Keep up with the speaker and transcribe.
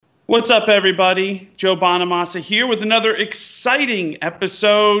What's up, everybody? Joe Bonamassa here with another exciting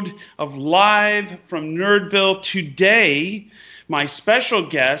episode of Live from Nerdville. Today, my special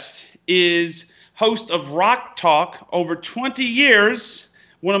guest is host of Rock Talk over 20 years,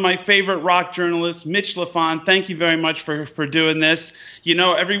 one of my favorite rock journalists, Mitch Lafon. Thank you very much for doing this. You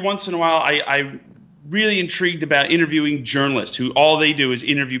know, every once in a while, I'm really intrigued about interviewing journalists who all they do is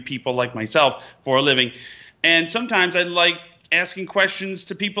interview people like myself for a living. And sometimes I like asking questions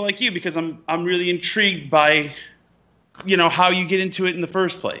to people like you because I'm really intrigued by, you know, how you get into it in the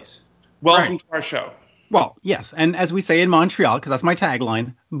first place. Welcome to our show. Well, yes, and as we say in Montreal, because that's my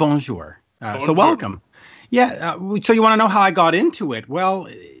tagline, bonjour. So welcome. Yeah, so you want to know how I got into it? Well,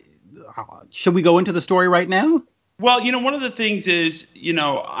 should we go into the story right now? Well, you know, one of the things is, you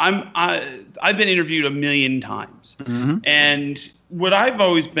know, I've been interviewed a million times, and what I've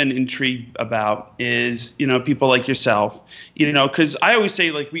always been intrigued about is, you know, people like yourself, you know, because I always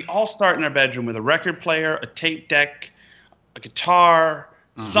say, like, we all start in our bedroom with a record player, a tape deck, a guitar,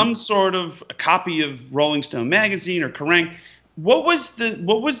 some sort of a copy of Rolling Stone magazine or Kerrang. What was the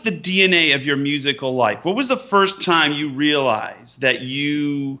DNA of your musical life? What was the first time you realized that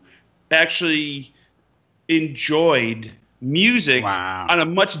you actually enjoyed music on a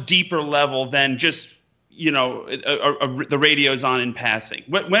much deeper level than just, you know, the radio's on in passing?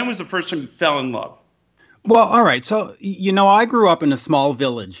 When was the first time you fell in love? Well, all right. So, you know, I grew up in a small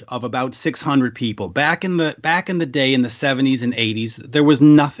village of about 600 people. Back in the day, in the 70s and 80s, there was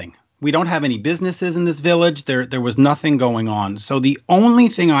nothing. We don't have any businesses in this village. There was nothing going on. So the only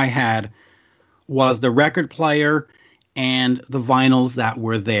thing I had was the record player and the vinyls that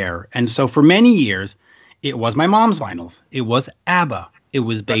were there. And so for many years, it was my mom's vinyls. It was ABBA. It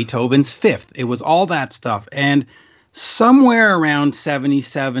was Beethoven's Fifth. It was all that stuff. And somewhere around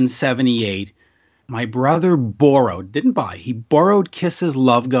 77, 78, my brother didn't buy, he borrowed Kiss's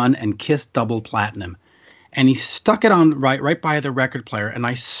Love Gun and Kiss Double Platinum. And he stuck it on right by the record player. And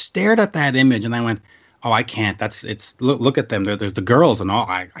I stared at that image and I went, oh, I can't. Look at them. There's the girls and all.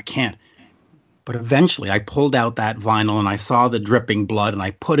 I can't. But eventually I pulled out that vinyl and I saw the dripping blood and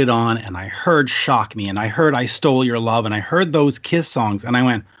I put it on and I heard Shock Me and I heard I Stole Your Love and I heard those Kiss songs and I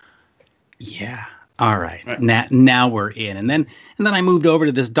went, yeah, all right. Now we're in. And then I moved over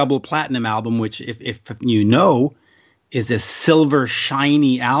to this Double Platinum album, which if you know, is this silver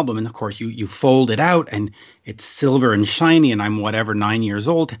shiny album. And of course you fold it out and it's silver and shiny and I'm 9 years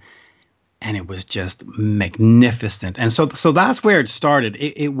old. And it was just magnificent. And so that's where it started.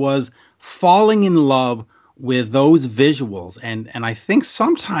 It was falling in love with those visuals. And I think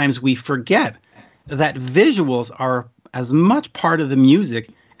sometimes we forget that visuals are as much part of the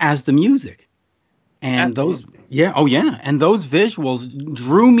music as the music. And those visuals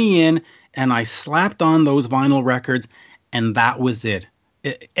drew me in and I slapped on those vinyl records and that was it.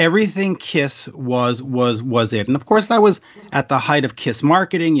 Everything Kiss was it. And of course that was at the height of Kiss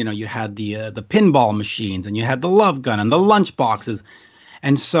marketing. You know, you had the pinball machines and you had the Love Gun and the lunch boxes.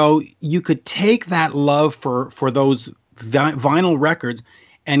 And so you could take that love for those vinyl records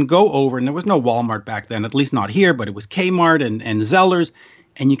and go over, and there was no Walmart back then, at least not here, but it was Kmart and Zellers,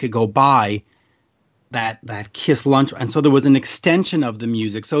 and you could go buy that Kiss lunch. And so there was an extension of the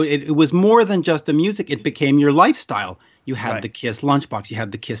music. So it was more than just the music. It became your lifestyle. You had the Kiss lunchbox, you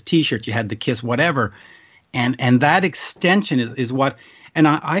had the Kiss T-shirt, you had the Kiss whatever. And that extension is what, and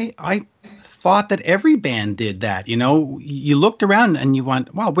I thought that every band did that. You know, you looked around and you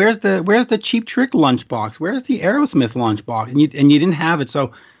went, wow, where's the Cheap Trick lunchbox? Where's the Aerosmith lunchbox? And you didn't have it.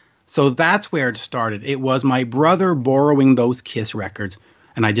 So that's where it started. It was my brother borrowing those Kiss records.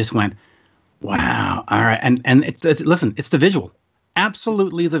 And I just went, wow. All right. And it's the visual,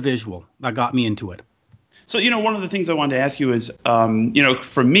 absolutely the visual that got me into it. So, you know, one of the things I wanted to ask you is, you know,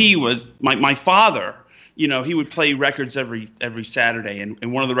 for me was my father. You know, he would play records every Saturday,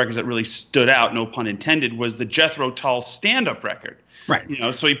 and one of the records that really stood out, no pun intended, was the Jethro Tull stand-up record. Right. You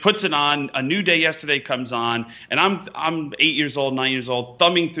know, so he puts it on. A New Day Yesterday comes on, and I'm 8 years old, 9 years old,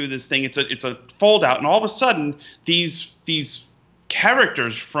 thumbing through this thing. It's a fold out, and all of a sudden these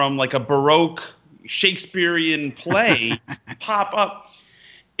characters from like a Baroque Shakespearean play pop up.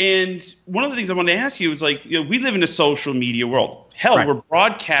 And one of the things I wanted to ask you is, like, you know, we live in a social media world. Hell, we're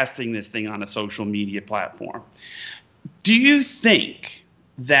broadcasting this thing on a social media platform. Do you think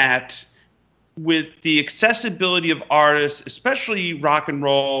that with the accessibility of artists, especially rock and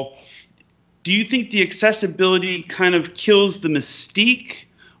roll, do you think the accessibility kind of kills the mystique?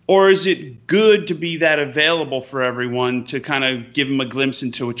 Or is it good to be that available for everyone to kind of give them a glimpse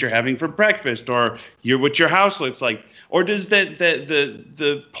into what you're having for breakfast or what your house looks like? or does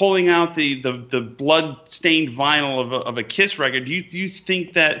the pulling out the blood stained vinyl of a Kiss record? Do you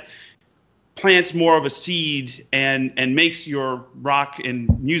think that plants more of a seed and makes your rock and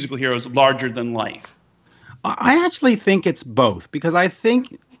musical heroes larger than life? I actually think it's both, because I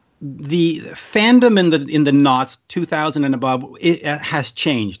think the fandom in the knots 2000 and above, it has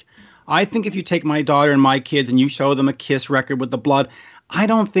changed. I think if you take my daughter and my kids and you show them a Kiss record with the blood, I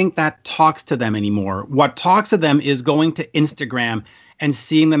don't think that talks to them anymore. What talks to them is going to Instagram and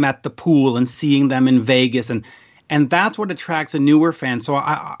seeing them at the pool and seeing them in Vegas, and that's what attracts a newer fan. So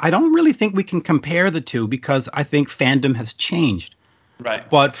I don't really think we can compare the two, because I think fandom has changed. Right.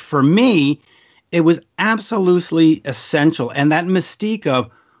 But for me, it was absolutely essential. And that mystique of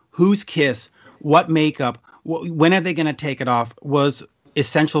who's Kiss, what makeup, when are they going to take it off, was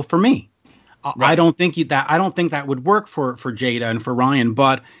essential for me. Right. I don't think that would work for Jada and for Ryan.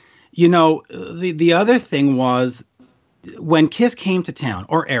 But, you know, the other thing was, when Kiss came to town,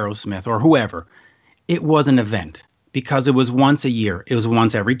 or Aerosmith or whoever, it was an event, because it was once a year. It was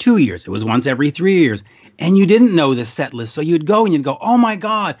once every 2 years. It was once every 3 years. And you didn't know the set list. So you'd go and you'd go, oh, my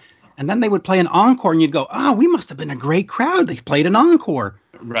God. And then they would play an encore and you'd go, oh, we must have been a great crowd. They played an encore.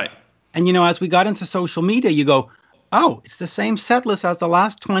 Right. And, you know, as we got into social media, you go, oh, it's the same set list as the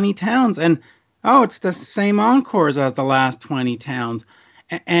last 20 towns. And, oh, it's the same encores as the last 20 towns.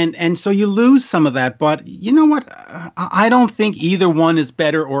 And so you lose some of that. But you know what? I don't think either one is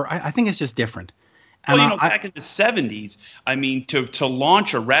better, or I think it's just different. And well, you know, back in the 70s, I mean, to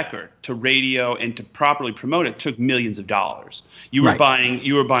launch a record to radio and to properly promote it took millions of dollars. You were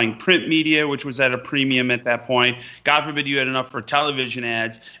buying print media, which was at a premium at that point. God forbid you had enough for television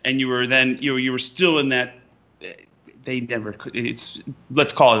ads, and you were still in that.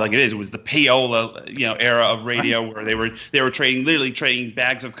 Let's call it like it is. It was the payola, era of radio, where they were literally trading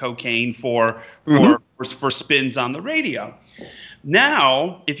bags of cocaine for spins on the radio.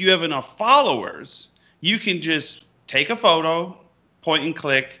 Now, if you have enough followers, you can just take a photo, point and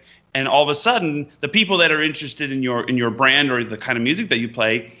click, and all of a sudden, the people that are interested in your brand or the kind of music that you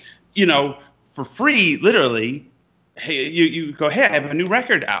play, for free, literally, hey, you go, hey, I have a new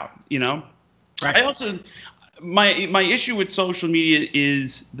record out. Right. I also, my issue with social media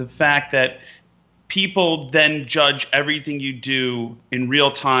is the fact that people then judge everything you do in real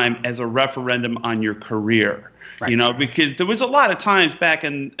time as a referendum on your career. Right. Because there was a lot of times back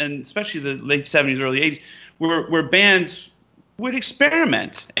in especially the late 70s, early 80s, where bands would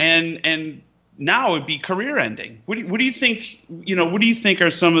experiment, and now it would be career ending. What do you think? What do you think are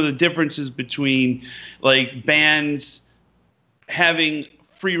some of the differences between like bands having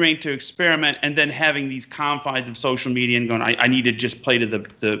free reign to experiment and then having these confines of social media and going, I need to just play to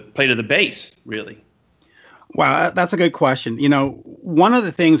the bass, really? Wow, that's a good question. One of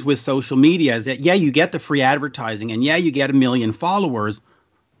the things with social media is that, you get the free advertising and you get 1 million followers,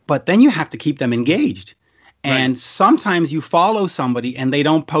 but then you have to keep them engaged. Right. And sometimes you follow somebody and they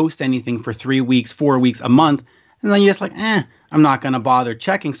don't post anything for 3 weeks, 4 weeks, a month. And then you're just like, I'm not going to bother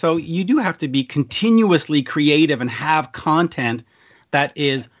checking. So you do have to be continuously creative and have content that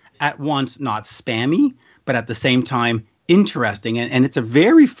is at once not spammy, but at the same time interesting. And it's a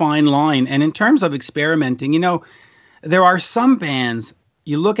very fine line. And in terms of experimenting, there are some bands,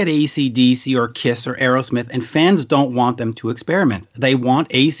 you look at AC/DC or Kiss or Aerosmith, and fans don't want them to experiment. They want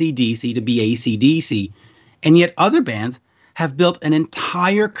AC/DC to be AC/DC. And yet other bands have built an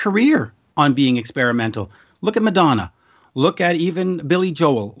entire career on being experimental. Look at Madonna. Look at even Billy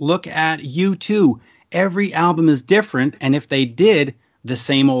Joel. Look at U2. Every album is different. And if they did the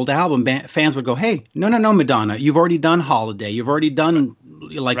same old album, fans would go, hey, no, Madonna, you've already done Holiday. You've already done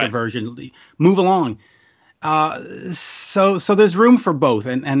a version. Move along. So there's room for both.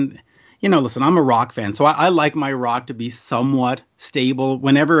 And listen, I'm a rock fan, so I like my rock to be somewhat stable.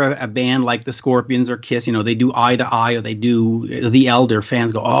 Whenever a band like the Scorpions or Kiss, they do Eye to Eye or they do The Elder,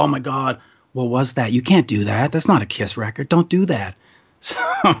 fans go, oh my God, what was that? You can't do that. That's not a Kiss record. Don't do that. So,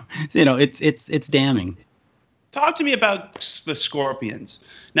 it's damning. Talk to me about the Scorpions.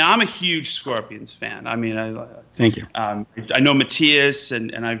 Now, I'm a huge Scorpions fan. I mean, thank you. I know Matthias,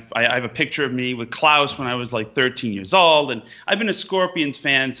 and I have a picture of me with Klaus when I was like 13 years old, and I've been a Scorpions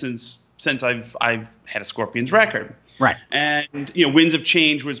fan since I've had a Scorpions record. Right. And Winds of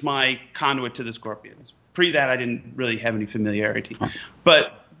Change was my conduit to the Scorpions. Pre that, I didn't really have any familiarity. Huh.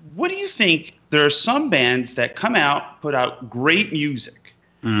 But what do you think? There are some bands that come out, put out great music,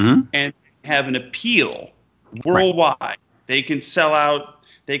 and have an appeal worldwide. Right. They can sell out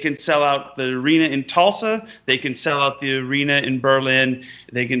the arena in Tulsa. They can sell out the arena in Berlin.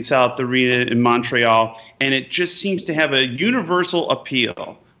 They can sell out the arena in Montreal. And it just seems to have a universal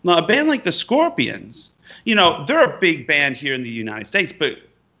appeal. Now, a band like the Scorpions, they're a big band here in the United States, but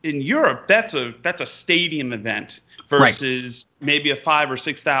in Europe, that's a stadium event versus maybe a 5,000 or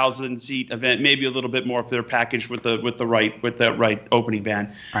 6,000 seat event, maybe a little bit more if they're packaged with the right opening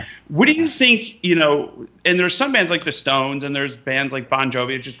band. Right. What do you think? And there's some bands like the Stones, and there's bands like Bon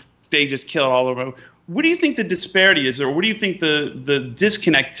Jovi. They just kill it all over. What do you think the disparity is, or what do you think the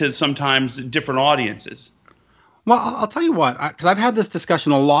disconnect to sometimes different audiences? Well, I'll tell you what, because I've had this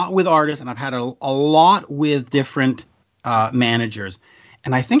discussion a lot with artists, and I've had a lot with different managers.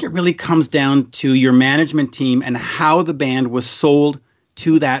 And I think it really comes down to your management team and how the band was sold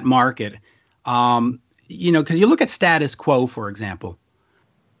to that market. Because you look at Status Quo, for example,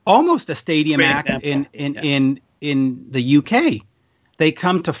 almost a stadium act in the UK. They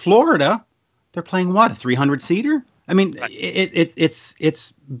come to Florida, they're playing what, a 300-seater? I mean,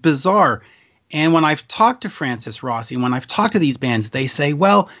 it's bizarre. And when I've talked to Francis Rossi, when I've talked to these bands, they say,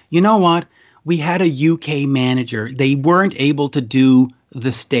 well, you know what? We had a UK manager. They weren't able to do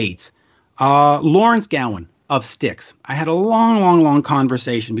the States. Lawrence Gowan of Styx. I had a long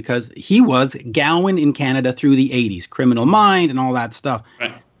conversation because he was Gowan in Canada through the 80s, Criminal Mind and all that stuff.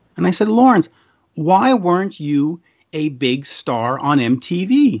 Right. And I said, Lawrence, why weren't you a big star on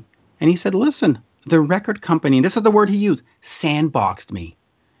MTV? And he said, listen, the record company, and this is the word he used, sandboxed me.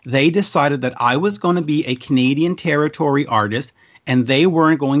 They decided that I was going to be a Canadian territory artist and they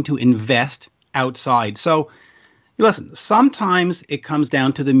weren't going to invest outside. So listen, sometimes it comes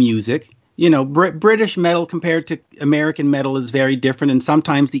down to the music. British metal compared to American metal is very different, and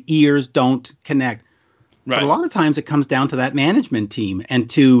sometimes the ears don't connect. Right. But a lot of times it comes down to that management team and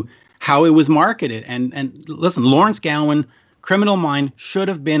to how it was marketed. And listen, Lawrence Gowan, Criminal Mind should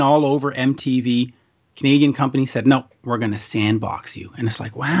have been all over MTV. Canadian company said, no, we're going to sandbox you. And it's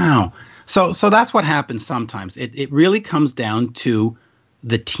like, wow. So that's what happens sometimes. It really comes down to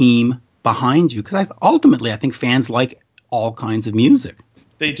the team behind you, because ultimately I think fans like all kinds of music.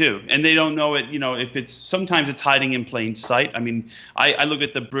 They do, and they don't know it. If sometimes it's hiding in plain sight. I mean, I look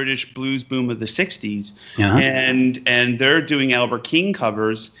at the British blues boom of the '60s, and they're doing Albert King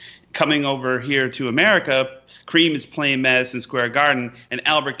covers. Coming over here to America, Cream is playing Madison Square Garden, and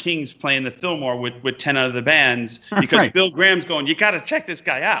Albert King's playing the Fillmore with 10 other bands because right. Bill Graham's going, you got to check this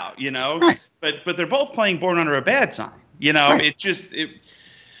guy out, Right. But they're both playing Born Under a Bad Sign, Right.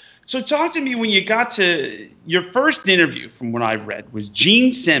 So talk to me when you got to your first interview, from what I've read, was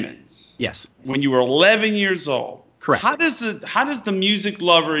Gene Simmons. Yes. When you were 11 years old. Correct. How does the music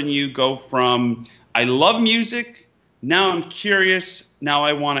lover in you go from I love music, now I'm curious, now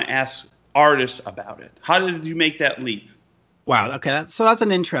I want to ask artists about it? How did you make that leap? Wow. Okay. That's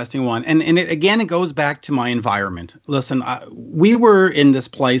an interesting one. And it goes back to my environment. Listen, we were in this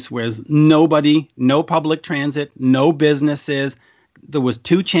place where no public transit, no businesses. There was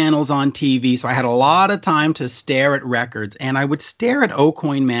 2 channels on TV. So I had a lot of time to stare at records, and I would stare at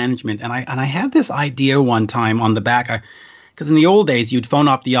Aucoin Management. And I had this idea one time on the back, because in the old days, you'd phone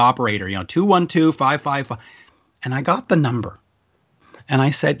up the operator, 212-555. And I got the number. And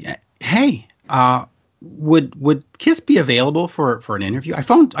I said, hey, would Kiss be available for an interview? I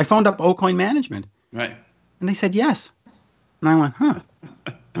phoned up Aucoin Management. Right. And they said yes. And I went, huh.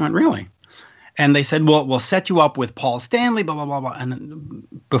 I went, really? And they said, well, we'll set you up with Paul Stanley, blah, blah, blah, blah. And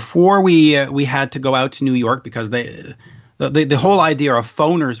before we had to go out to New York, because the whole idea of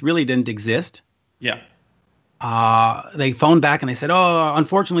phoners really didn't exist. Yeah. They phoned back and they said, oh,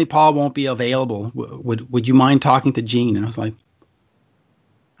 unfortunately, Paul won't be available. Would you mind talking to Gene? And I was like,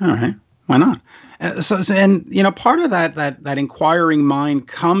 all right, why not? Part of that inquiring mind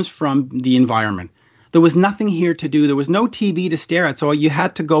comes from the environment. There was nothing here to do. There was no TV to stare at. So you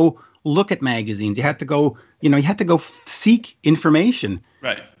had to go look at magazines. You had to go, seek information.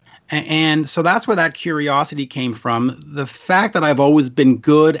 Right. And so that's where that curiosity came from. The fact that I've always been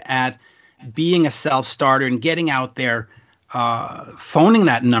good at being a self-starter and getting out there, phoning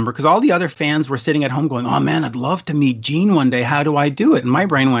that number, because all the other fans were sitting at home going, oh man, I'd love to meet Gene one day. How do I do it? And my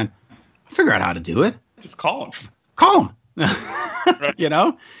brain went, I'll figure out how to do it. Just call him. Call him.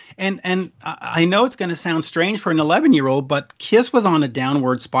 Right. And I know it's going to sound strange for an 11-year-old, but Kiss was on a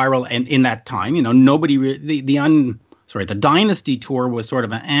downward spiral, and in that time, nobody the Dynasty tour was sort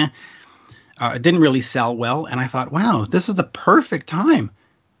of it didn't really sell well, and I thought, wow, this is the perfect time,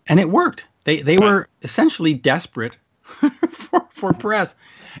 and it worked. They were essentially desperate for press,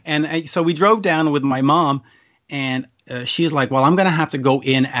 and so we drove down with my mom, and she's like, well, I'm going to have to go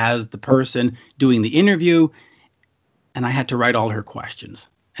in as the person doing the interview, and I had to write all her questions.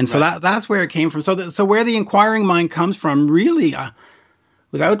 And so that's where it came from. So where the inquiring mind comes from, really,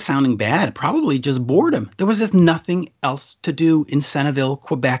 without sounding bad, probably just boredom. There was just nothing else to do in Centerville,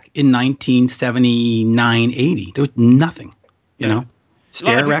 Quebec in 1979, 80. There was nothing, you know,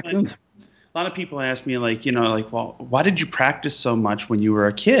 stare at raccoons. A lot of people ask me, like, well, why did you practice so much when you were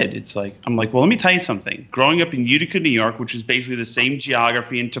a kid? It's like, I'm like, well, let me tell you something. Growing up in Utica, New York, which is basically the same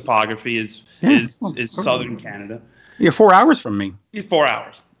geography and topography as southern Canada. You're 4 hours from me. 4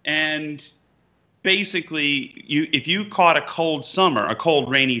 hours. And basically, if you caught a cold,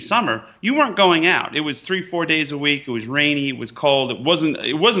 rainy summer, you weren't going out. It was 3-4 days a week. It was rainy. It was cold. It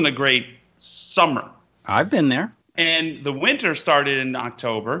wasn't a great summer. I've been there. And the winter started in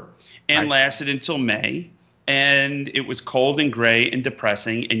October and lasted until May. And it was cold and gray and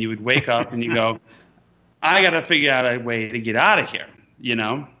depressing. And you would wake up and you go, I got to figure out a way to get out of here, you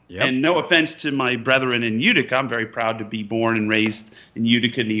know? Yep. And no offense to my brethren in Utica. I'm very proud to be born and raised in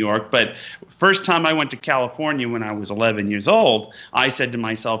Utica, New York. But first time I went to California when I was 11 years old, I said to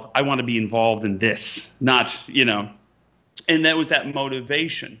myself, I want to be involved in this, not, and that was that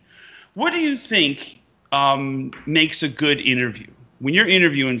motivation. What do you think makes a good interview when you're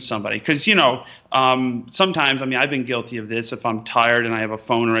interviewing somebody? Because, sometimes, I've been guilty of this. If I'm tired and I have a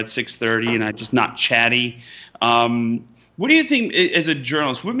phoner at 6:30 and I'm just not chatty, what do you think, as a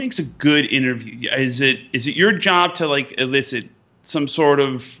journalist, what makes a good interview? Is it your job to elicit some sort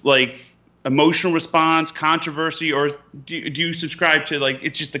of emotional response, controversy, or do you subscribe to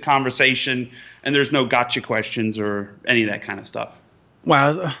it's just a conversation and there's no gotcha questions or any of that kind of stuff?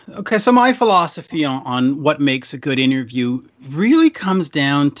 Wow. Okay. So my philosophy on what makes a good interview really comes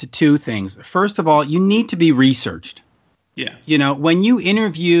down to two things. First of all, you need to be researched. Yeah. When you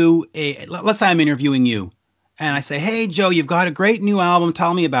interview let's say I'm interviewing you. And I say, hey, Joe, you've got a great new album.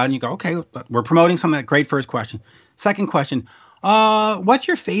 Tell me about it. And you go, okay, we're promoting something. Great first question. Second question, what's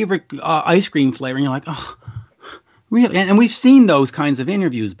your favorite ice cream flavor? And you're like, oh, really? And we've seen those kinds of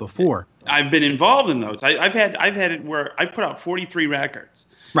interviews before. I've been involved in those. I've had it where I put out 43 records.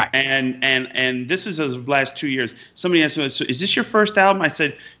 Right. And this was the last 2 years. Somebody asked me, so is this your first album? I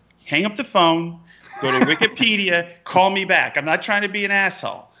said, hang up the phone, go to Wikipedia, call me back. I'm not trying to be an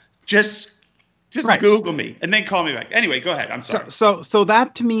asshole. Just right. Google me and then call me back. Anyway, go ahead. I'm sorry. So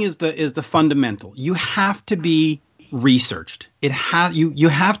that to me is the fundamental. You have to be researched. You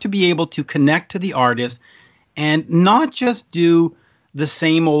have to be able to connect to the artist and not just do the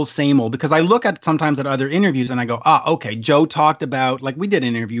same old, because I look at sometimes at other interviews and I go, okay, Joe talked about, we did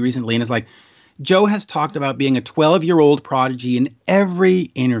an interview recently and it's like, Joe has talked about being a 12-year-old prodigy in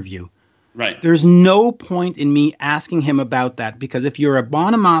every interview. Right. There's no point in me asking him about that, because if you're a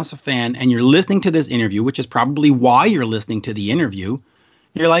Bonamassa fan and you're listening to this interview, which is probably why you're listening to the interview,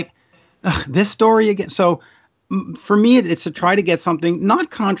 you're like, this story again. So for me, it's to try to get something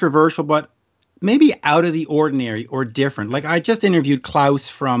not controversial, but maybe out of the ordinary or different. I just interviewed Klaus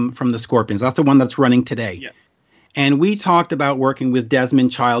from the Scorpions. That's the one that's running today. Yeah. And we talked about working with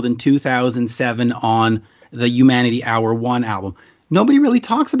Desmond Child in 2007 on the Humanity Hour 1 album. Nobody really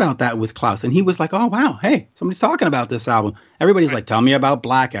talks about that with Klaus. And he was like, oh, wow, hey, somebody's talking about this album. Everybody's like, tell me about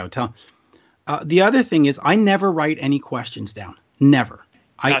Blackout. The other thing is I never write any questions down. Never.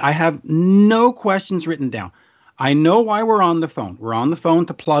 I have no questions written down. I know why we're on the phone. We're on the phone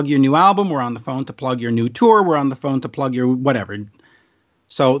to plug your new album. We're on the phone to plug your new tour. We're on the phone to plug your whatever.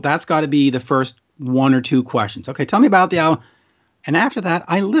 So that's got to be the first one or two questions. Okay, tell me about the album. And after that,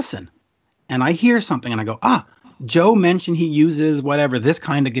 I listen. And I hear something and I go, Joe mentioned he uses whatever, this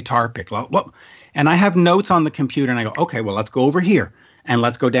kind of guitar pick. Well, and I have notes on the computer and I go, okay, well, let's go over here and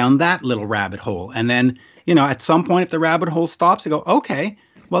let's go down that little rabbit hole. And then, at some point, if the rabbit hole stops, I go, okay,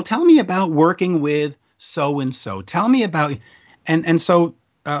 well, tell me about working with so-and-so. Tell me about, and so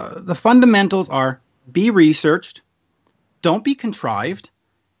the fundamentals are be researched, don't be contrived,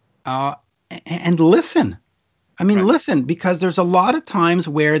 and listen. Right. Listen, because there's a lot of times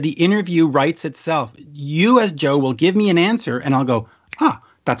where the interview writes itself. You as Joe will give me an answer and I'll go,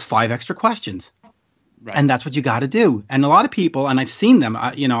 that's 5 extra questions. Right. And that's what you got to do. And a lot of people, and I've seen them,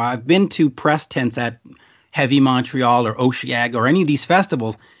 I've been to press tents at Heavy Montreal or Oceaga or any of these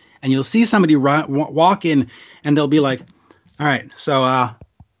festivals, and you'll see somebody walk in and they'll be like, all right, so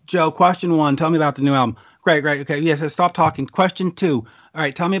Joe, question 1, tell me about the new album. Great. Okay. Yes, stop talking. Question 2. All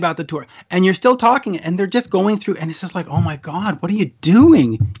right, tell me about the tour. And you're still talking, and they're just going through, and it's just like, oh my God, what are you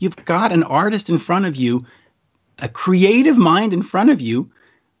doing? You've got an artist in front of you, a creative mind in front of you.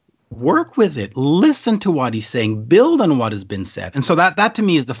 Work with it. Listen to what he's saying. Build on what has been said. And so that to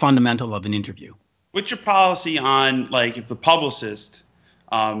me is the fundamental of an interview. What's your policy on, if the publicist,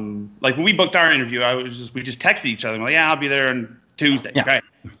 when we booked our interview, we just texted each other. Like, I'll be there on Tuesday. Yeah. Okay.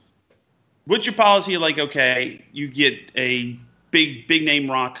 What's your policy? Okay, you get a big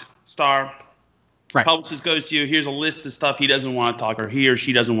name rock star. Right. Publicist goes to you. Here's a list of stuff he doesn't want to talk, or he or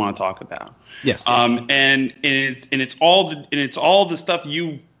she doesn't want to talk about. Yes. And it's all the stuff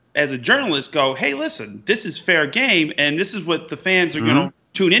you as a journalist go, hey, listen, this is fair game, and this is what the fans are going to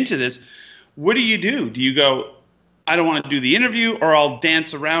tune into this. What do? Do you go, I don't want to do the interview, or I'll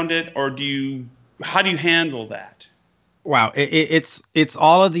dance around it, or how do you handle that? Wow, it's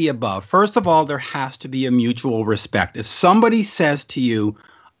all of the above. First of all, there has to be a mutual respect. If somebody says to you,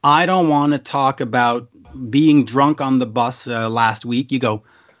 I don't want to talk about being drunk on the bus last week, you go,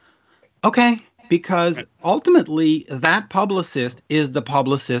 okay, because ultimately that publicist is the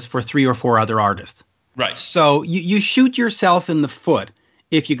publicist for 3 or 4 other artists. Right. So you shoot yourself in the foot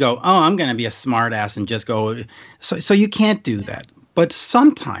if you go, oh, I'm going to be a smart ass and just go. So you can't do that. But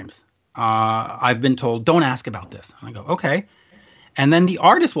sometimes I've been told, don't ask about this. And I go, okay. And then the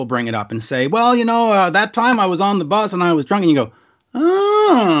artist will bring it up and say, well, that time I was on the bus and I was drunk. And you go,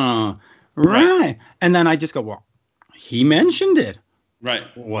 oh, right. And then I just go, well, he mentioned it. Right.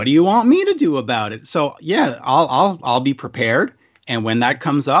 What do you want me to do about it? So yeah, I'll be prepared. And when that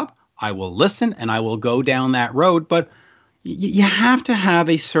comes up, I will listen and I will go down that road. But you have to have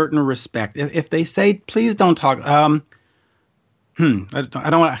a certain respect. If they say, please don't talk. I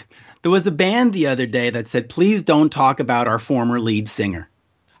don't want. There was a band the other day that said, please don't talk about our former lead singer.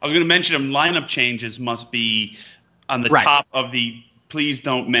 I was going to mention him. Lineup changes must be on the top of the please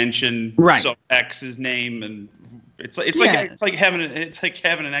don't mention so X's name, and it's like having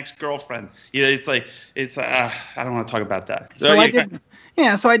an ex-girlfriend. Yeah, I don't want to talk about that. So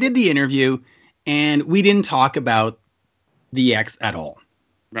I did the interview, and we didn't talk about the ex at all.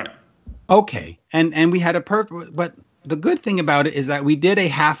 Right. Okay, and we had a perfect. But the good thing about it is that we did a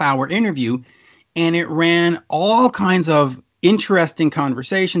half-hour interview, and it ran all kinds of interesting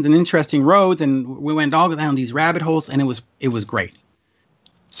conversations and interesting roads, and we went all down these rabbit holes, and it was great.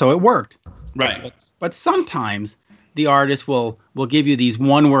 So it worked. Right. But sometimes the artist will give you these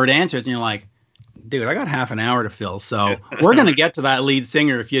one-word answers, and you're like, dude, I got half an hour to fill, so we're gonna get to that lead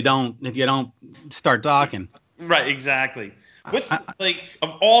singer if you don't start talking. Right. Exactly. What's of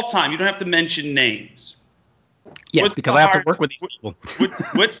all time? You don't have to mention names. Yes, because I have to work with these people.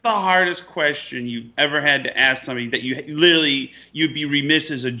 What's the hardest question you've ever had to ask somebody that you'd be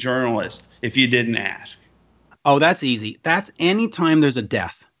remiss as a journalist if you didn't ask? Oh, that's easy. That's anytime there's a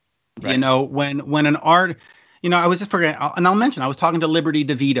death. Right. When an art, I was just forgetting, and I'll mention, I was talking to Liberty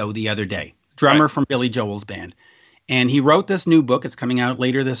DeVito the other day, drummer from Billy Joel's band. And he wrote this new book. It's coming out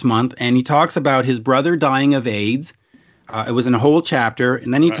later this month. And he talks about his brother dying of AIDS. It was in a whole chapter.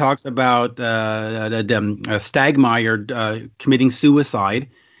 And then he talks about Stagmeyer committing suicide.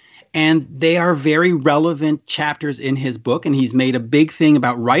 And they are very relevant chapters in his book. And he's made a big thing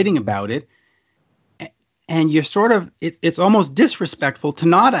about writing about it. And you're sort of, it's almost disrespectful to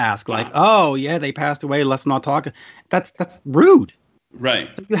not ask, like, oh, yeah, they passed away. Let's not talk. That's rude. Right.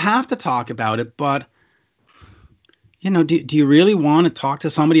 So you have to talk about it. But, do you really want to talk to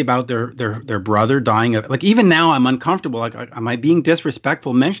somebody about their brother dying of, like, even now I'm uncomfortable. Like, am I being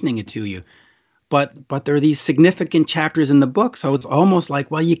disrespectful mentioning it to you? But there are these significant chapters in the book. So it's almost like,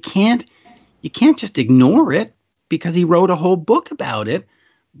 well, you can't just ignore it because he wrote a whole book about it.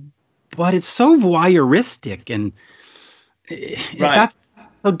 But it's so voyeuristic, and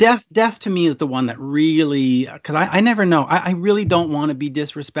so death to me is the one that really, because I never know. I really don't want to be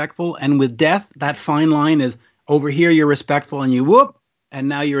disrespectful, and with death, that fine line is over here you're respectful, and you whoop, and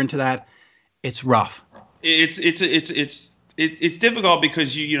now you're into that. It's rough. It's difficult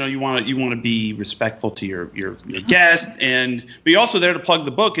because you want to be respectful to your guest, but you're also there to plug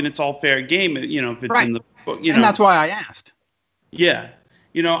the book, and it's all fair game. If it's in the book, and that's why I asked. Yeah.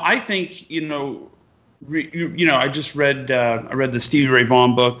 I think, I just read the Stevie Ray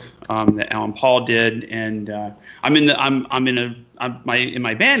Vaughan book that Alan Paul did, and my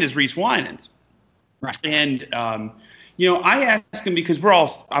band is Reese Winans, right? And I ask him because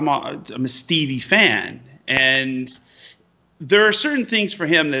I'm a Stevie fan, and there are certain things for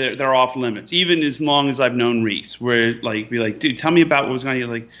him that are off limits, even as long as I've known Reese, where be like, dude, tell me about what was going on. You're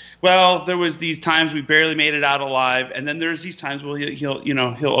like, well, there was these times we barely made it out alive, and then there's these times where he'll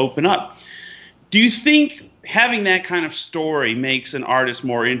open up. Do you think having that kind of story makes an artist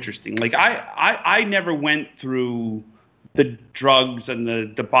more interesting? Like I never went through the drugs and the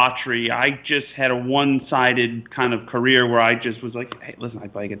debauchery. I just had a one-sided kind of career where I just was like, hey, listen, I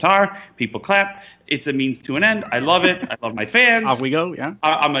play guitar, people clap. It's a means to an end. I love it. I love my fans. Off we go. Yeah.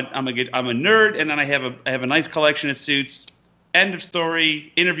 I'm a nerd, and then I have a nice collection of suits. End of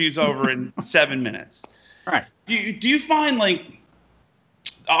story. Interview's over in 7 minutes. All right. Do you find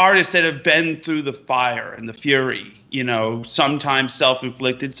artists that have been through the fire and the fury, sometimes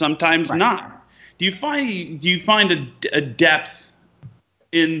self-inflicted, sometimes not. Do you find a depth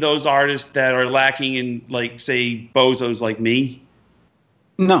in those artists that are lacking in, like, say, bozos like me?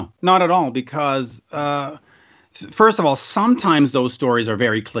 No, not at all, because first of all, sometimes those stories are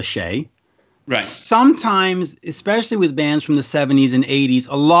very cliche. Right. Sometimes, especially with bands from the 70s and 80s,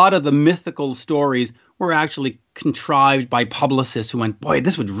 a lot of the mythical stories were actually contrived by publicists who went, boy,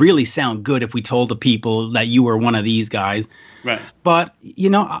 this would really sound good if we told the people that you were one of these guys. Right. But,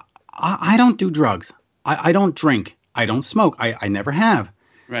 I don't do drugs. I don't drink. I don't smoke. I never have.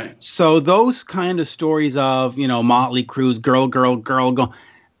 Right. So those kind of stories of, Motley Crue's girl, go,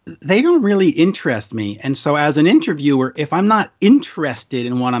 they don't really interest me. And so as an interviewer, if I'm not interested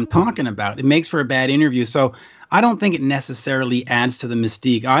in what I'm talking about, it makes for a bad interview. So I don't think it necessarily adds to the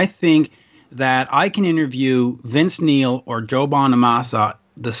mystique. I think that I can interview Vince Neil or Joe Bonamassa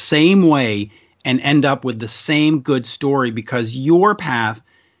the same way and end up with the same good story, because your path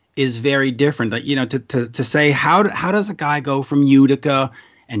is very different. To say, how does a guy go from Utica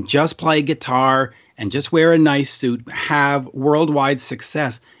and just play guitar and just wear a nice suit, have worldwide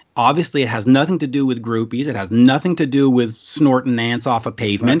success? Obviously, it has nothing to do with groupies. It has nothing to do with snorting ants off a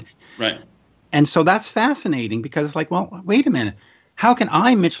pavement. Right. And so that's fascinating, because it's like, well, wait a minute. How can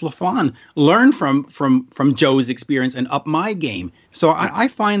I, Mitch Lafon, learn from Joe's experience and up my game? So I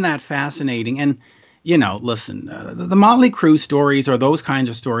find that fascinating. And, listen, the Motley Crue stories, or those kinds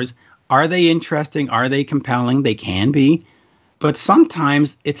of stories, are they interesting? Are they compelling? They can be. But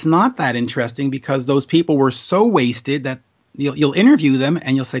sometimes it's not that interesting, because those people were so wasted that you'll interview them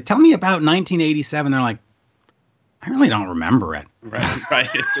and you'll say, tell me about 1987. They're like, I really don't remember it. Right.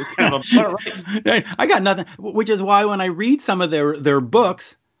 It's kind of a blur, right? I got nothing, which is why when I read some of their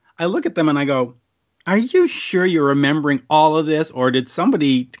books, I look at them and I go, are you sure you're remembering all of this? Or did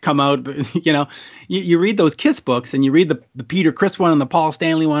somebody come out, you read those Kiss books and you read the Peter Criss one and the Paul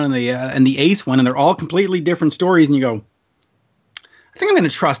Stanley one and the Ace one, and they're all completely different stories. And you go, I think I'm going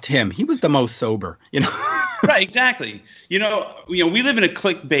to trust him. He was the most sober, Right, exactly. We live in a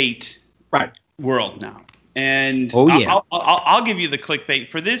clickbait world now. And I'll give you the clickbait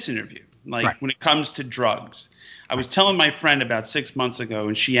for this interview. When it comes to drugs, I was telling my friend about 6 months ago,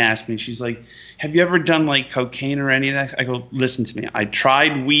 and she asked me, she's like, have you ever done like cocaine or any of that? I go, listen to me. I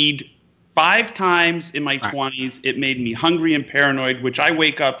tried weed 5 times in my 20s. It made me hungry and paranoid, which I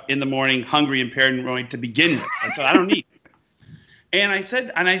wake up in the morning hungry and paranoid to begin with. I said, I don't need it. And I said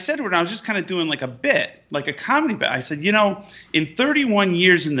to her, and I was just kind of doing like a bit, like a comedy bit. I said, in 31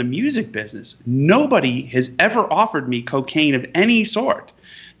 years in the music business, nobody has ever offered me cocaine of any sort,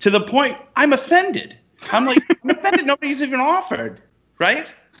 to the point I'm offended. I'm like, I'm offended nobody's even offered,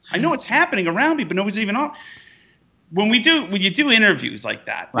 right? I know it's happening around me, but nobody's even offered. When you do interviews like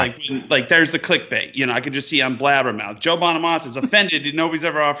that, like there's the clickbait, I could just see on Blabbermouth, Joe Bonamassa is offended that nobody's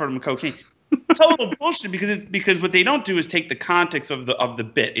ever offered him cocaine. Total bullshit, because what they don't do is take the context of the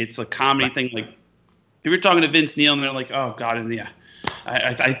bit. It's a comedy thing. Like, if you're talking to Vince Neil and they're like, oh God, and yeah,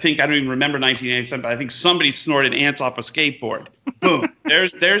 I think I don't even remember 1987, but I think somebody snorted ants off a skateboard. Boom.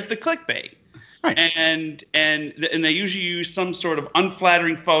 There's the clickbait. Right. And they usually use some sort of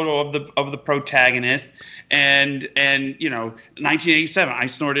unflattering photo of the protagonist, and 1987, I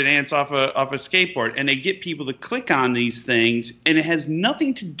snorted ants off a skateboard, and they get people to click on these things, and it has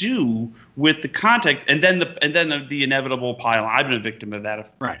nothing to do with the context, and then the inevitable pile. I've been a victim of that a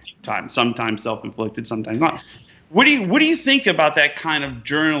few times, sometimes self-inflicted, sometimes not. What do you think about that kind of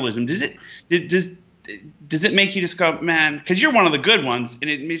journalism? Does it make you just go, man, because you're one of the good ones, and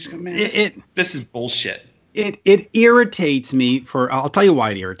it makes you go, man, this is bullshit. It irritates me I'll tell you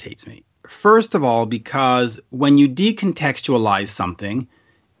why it irritates me. First of all, because when you decontextualize something,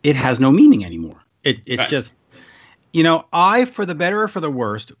 it has no meaning anymore. It's just, I, for the better or for the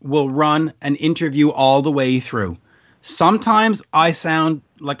worst, will run an interview all the way through. Sometimes I sound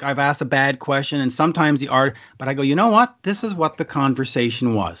like I've asked a bad question, and sometimes but I go, you know what? This is what the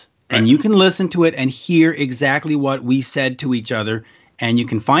conversation was. And you can listen to it and hear exactly what we said to each other, and you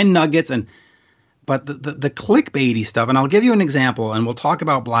can find nuggets. But the clickbaity stuff, and I'll give you an example, and we'll talk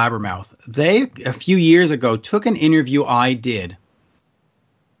about Blabbermouth. They, a few years ago, took an interview I did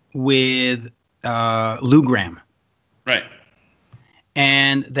with Lou Gramm. Right.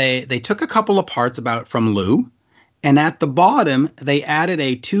 And they took a couple of parts from Lou, and at the bottom, they added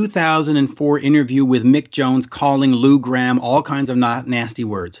a 2004 interview with Mick Jones calling Lou Gramm all kinds of nasty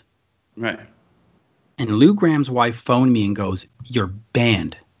words. Right. And Lou Gramm's wife phoned me and goes, you're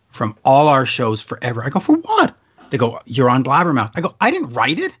banned from all our shows forever. I go, for what? They go, you're on Blabbermouth. I go, I didn't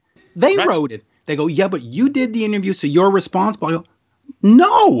write it. They wrote it. They go, yeah, but you did the interview, so you're responsible. I go,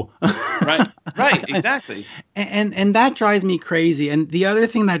 No. Right, exactly. And that drives me crazy. And the other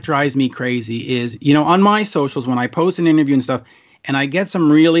thing that drives me crazy is, on my socials, when I post an interview and stuff, and I get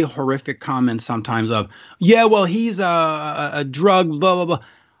some really horrific comments sometimes of, yeah, well, he's a drug, blah, blah, blah.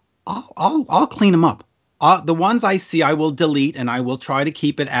 I'll clean them up. The ones I see, I will delete, and I will try to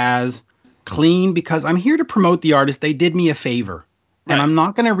keep it as clean, because I'm here to promote the artist. They did me a favor. Right. And I'm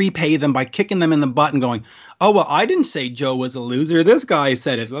not going to repay them by kicking them in the butt and going, oh, well, I didn't say Joe was a loser. This guy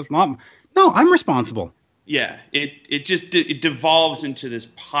said it. That's not. No, I'm responsible. Yeah, it devolves into this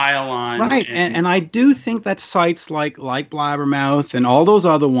pile on. Right, and I do think that sites like Blabbermouth and all those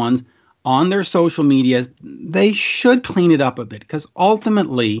other ones on their social medias, they should clean it up a bit, because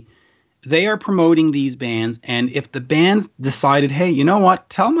ultimately they are promoting these bands. And if the bands decided, hey, you know what,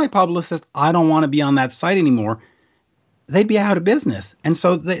 tell my publicist I don't want to be on that site anymore, they'd be out of business. And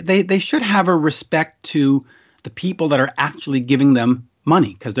so they should have a respect to the people that are actually giving them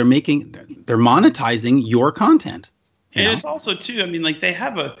money, because they're monetizing your content. And it's also too, I mean, like they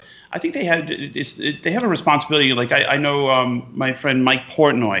have a responsibility. Like I know my friend Mike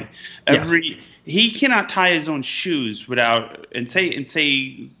Portnoy, he cannot tie his own shoes without and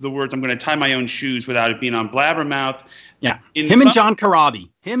say the words, I'm going to tie my own shoes, without it being on Blabbermouth. Yeah. And John Corabi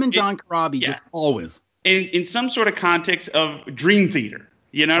just always. In some sort of context of Dream Theater,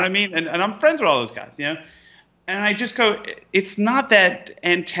 you know what I mean? And I'm friends with all those guys, And I just go, it's not that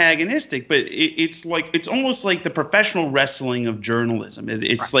antagonistic, but it's almost like the professional wrestling of journalism.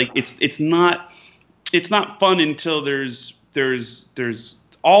 It's right. Like it's not fun until there's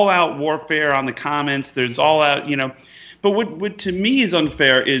all out warfare on the comments. There's all out, But what to me is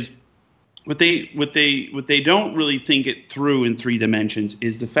unfair is what they don't really think it through in three dimensions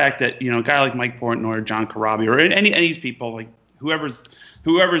is the fact that a guy like Mike Portnoy or John Corabi or any of these people, like whoever's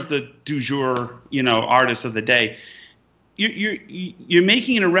the du jour, artist of the day, you're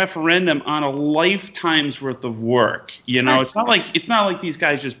making it a referendum on a lifetime's worth of work. Right. It's not like these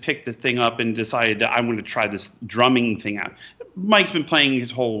guys just picked the thing up and decided that I'm going to try this drumming thing out. Mike's been playing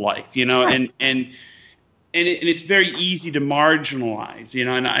his whole life, right. and it's very easy to marginalize,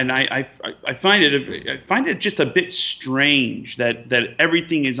 and I find it just a bit strange that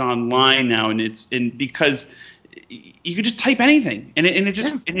everything is online now, and because you could just type anything, and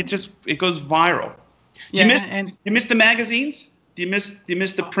it goes viral. Yeah, you miss the magazines? Do you miss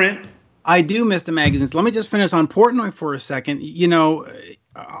the print? I do miss the magazines. Let me just finish on Portnoy for a second.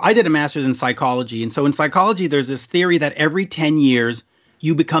 I did a master's in psychology, and so in psychology, there's this theory that every 10 years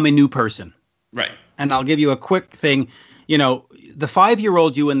you become a new person. Right. And I'll give you a quick thing. The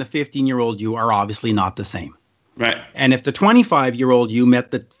 5-year-old you and the 15-year-old you are obviously not the same. Right. And if the 25-year-old you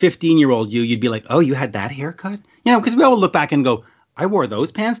met the 15-year-old you'd be like, oh, you had that haircut? Because we all look back and go, I wore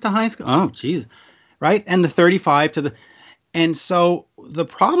those pants to high school. Oh, geez. Right. And the 35 to the. And so the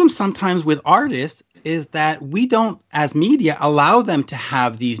problem sometimes with artists is that we don't, as media, allow them to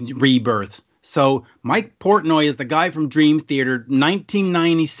have these rebirths. So Mike Portnoy is the guy from Dream Theater,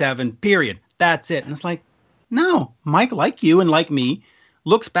 1997, period. That's it. And it's like, no, Mike, like you and like me,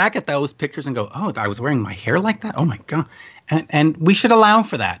 looks back at those pictures and go, oh, I was wearing my hair like that? Oh, my God. And we should allow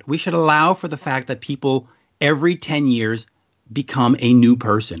for that. We should allow for the fact that people every 10 years become a new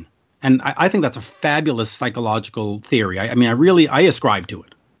person. And I think that's a fabulous psychological theory. I ascribe to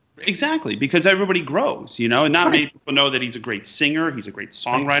it. Exactly, because everybody grows, and not right. Many people know that he's a great singer, he's a great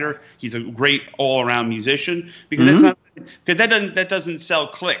songwriter, he's a great all-around musician, because that doesn't sell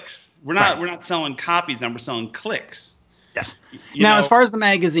clicks. We're not selling copies, and we're selling clicks. Yes. Now, as far as the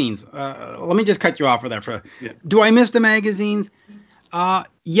magazines, let me just cut you off for that. Do I miss the magazines?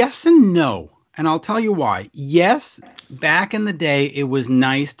 Yes and no. And I'll tell you why. Yes, back in the day, it was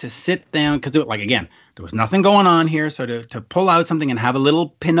nice to sit down, because, again, there was nothing going on here. So to pull out something and have a little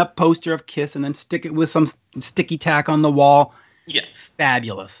pin-up poster of Kiss and then stick it with some sticky tack on the wall. Yeah.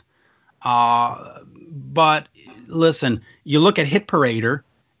 Fabulous. But listen, you look at Hit Parader,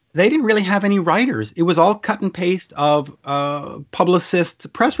 they didn't really have any writers. It was all cut and paste of publicists'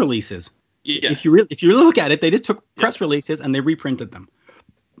 press releases. Yeah. If you really look at it, they just took press releases and they reprinted them.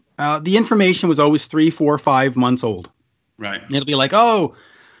 The information was always 3, 4, 5 months old. Right. It'll be like, Joe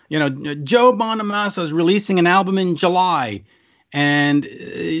Bonamassa is releasing an album in July, and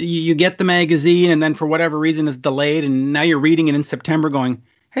you get the magazine, and then for whatever reason it's delayed, and now you're reading it in September going,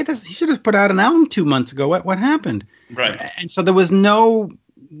 hey, he should have put out an album 2 months ago. What happened? Right. And so there was no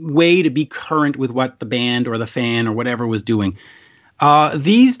way to be current with what the band or the fan or whatever was doing.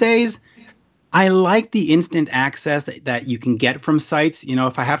 These days, I like the instant access that you can get from sites.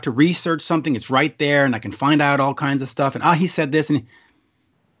 If I have to research something, it's right there, and I can find out all kinds of stuff. And he said this,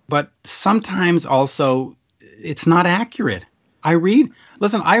 but sometimes also it's not accurate. I read.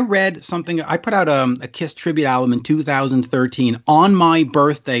 Listen, I read something. I put out a Kiss tribute album in 2013 on my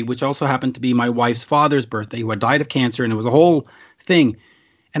birthday, which also happened to be my wife's father's birthday, who had died of cancer, and it was a whole thing.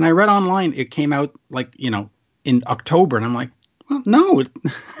 And I read online it came out like, in October, and I'm like, well, no.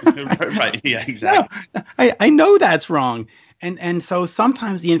 Right. Yeah, exactly. No, I know that's wrong. And so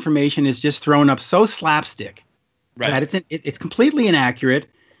sometimes the information is just thrown up so slapstick that it's completely inaccurate.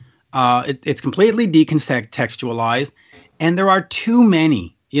 It's completely decontextualized. And there are too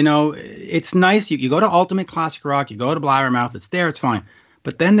many. It's nice. You go to Ultimate Classic Rock, you go to Blabbermouth, it's there, it's fine.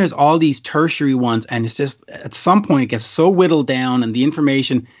 But then there's all these tertiary ones, and it's just at some point it gets so whittled down, and the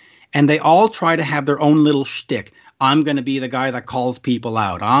information, and they all try to have their own little shtick. I'm going to be the guy that calls people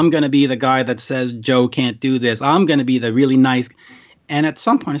out. I'm going to be the guy that says Joe can't do this. I'm going to be the really nice. And at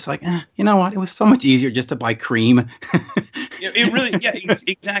some point, it's like, you know what? It was so much easier just to buy cream. It really, yeah,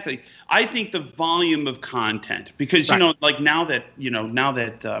 exactly. I think the volume of content, because like now that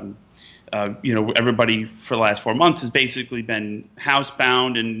everybody for the last 4 months has basically been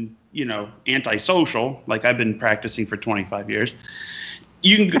housebound and antisocial, like I've been practicing for 25 years.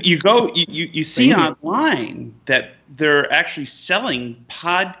 You see online that they're actually selling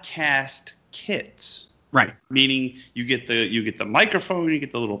podcast kits. Right. Meaning you get the microphone, you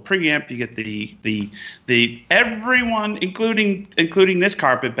get the little preamp, you get the everyone, including this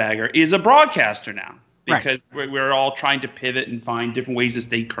carpetbagger, is a broadcaster now, because we're all trying to pivot and find different ways to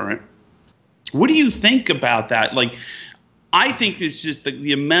stay current. What do you think about that? Like, I think it's just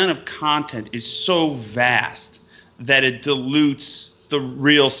the amount of content is so vast that it dilutes the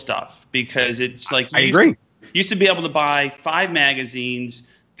real stuff, because it's like I agree. Used to be able to buy 5 magazines.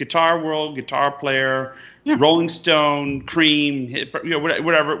 Guitar World, Guitar Player, Rolling Stone, Cream,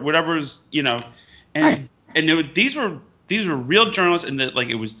 whatever's, and these were real journalists, and that, like,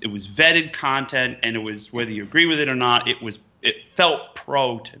 it was vetted content, and it was, whether you agree with it or not, it felt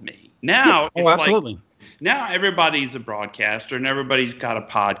pro to me. Now, it's absolutely. Now everybody's a broadcaster, and everybody's got a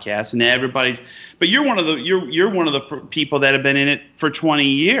podcast, and but you're one of the people that have been in it for 20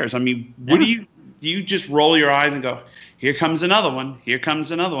 years. I mean, what do you just roll your eyes and go, here comes another one. Here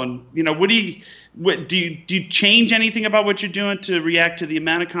comes another one. Do you change anything about what you're doing to react to the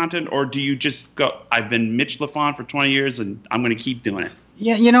amount of content, or do you just go, I've been Mitch Lafon for 20 years and I'm going to keep doing it?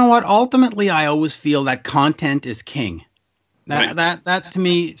 Yeah, you know what? Ultimately, I always feel that content is king. That to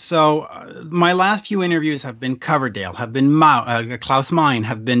me. So my last few interviews have been Coverdale, have been Klaus Meine,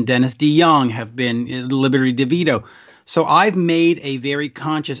 have been Dennis DeYoung, have been Liberty DeVito. So I've made a very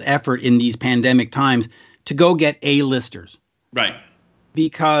conscious effort in these pandemic times to go get A-listers. Right.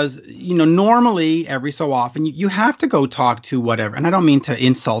 Because, normally every so often you have to go talk to whatever. And I don't mean to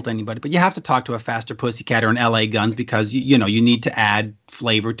insult anybody, but you have to talk to a Faster Pussycat or an LA Guns, because, you need to add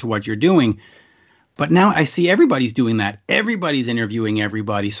flavor to what you're doing. But now I see everybody's doing that. Everybody's interviewing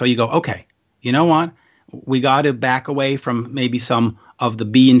everybody. So you go, okay, you know what? We got to back away from maybe some of the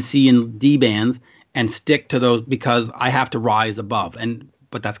B and C and D bands and stick to those, because I have to rise above.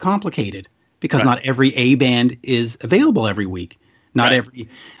 But that's complicated, because not every A band is available every week. Not every.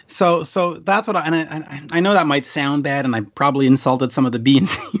 So that's what I know that might sound bad, and I probably insulted some of the B and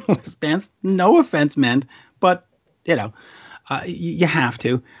C list bands. No offense meant, but you have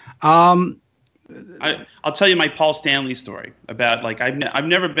to. I'll tell you my Paul Stanley story about, like, I've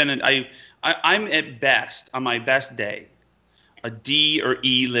never been I'm at best, on my best day, a D or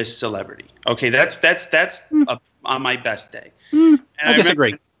E list celebrity. Okay, that's on my best day. I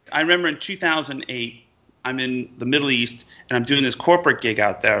disagree. I remember in 2008, I'm in the Middle East, and I'm doing this corporate gig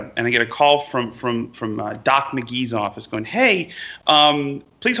out there, and I get a call from Doc McGee's office going, "Hey,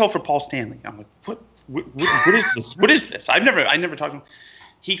 please hold for Paul Stanley." I'm like, "What is this? What is this?" I never talked to him.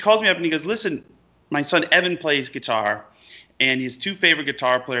 He calls me up and he goes, "Listen, my son Evan plays guitar, and his 2 favorite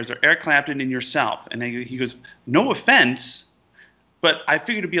guitar players are Eric Clapton and yourself." And he goes, "No offense, but I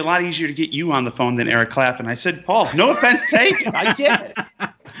figured it'd be a lot easier to get you on the phone than Eric Clapton." I said, "Paul, no offense taken. I get it.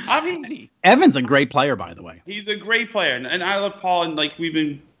 I'm easy." Evan's a great player, by the way. He's a great player, and I love Paul, and, like, we've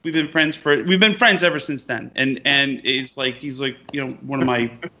been friends ever since then. And he's like one of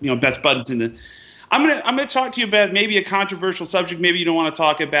my best buds in the. I'm gonna talk to you about maybe a controversial subject. Maybe you don't want to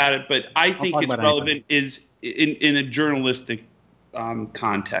talk about it, but I think it's relevant is in a journalistic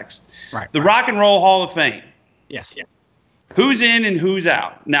context. Right. The Rock and Roll Hall of Fame. Yes. Who's in and who's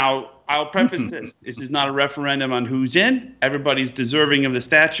out? Now, I'll preface this. This is not a referendum on who's in. Everybody's deserving of the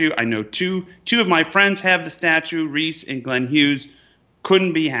statue. I know two of my friends have the statue, Reese and Glenn Hughes.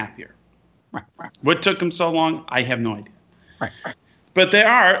 Couldn't be happier. Right. What took them so long? I have no idea. Right. But there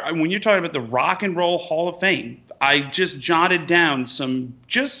are, when you're talking about the Rock and Roll Hall of Fame, I just jotted down some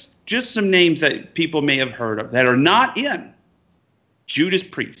names that people may have heard of that are not in. Judas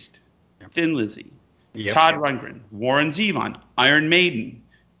Priest, Thin Lizzy, Yep. Todd Rundgren, Warren Zevon, Iron Maiden,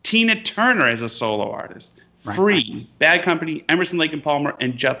 Tina Turner as a solo artist, Free, Bad Company, Emerson, Lake and Palmer,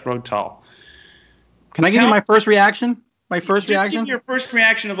 and Jethro Tull. Can I give you my first reaction? Just give me your first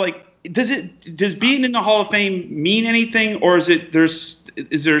reaction of like, does being in the Hall of Fame mean anything, or is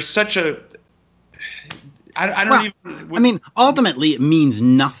there such a I don't even. I mean, ultimately, it means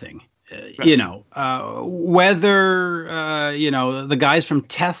nothing. You know, whether the guys from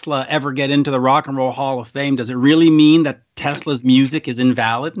Tesla ever get into the Rock and Roll Hall of Fame, does it really mean that Tesla's music is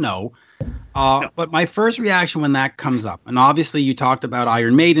invalid? No. No. But my first reaction when that comes up, and obviously you talked about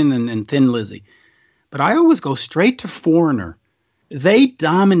Iron Maiden and Thin Lizzy, but I always go straight to Foreigner. They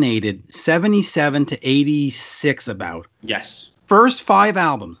dominated 77 to 86 about. Yes. First five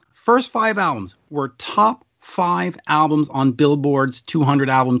albums were top 5 albums on Billboard's 200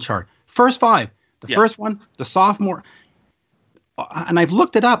 album chart. First 5. The first one, the sophomore. And I've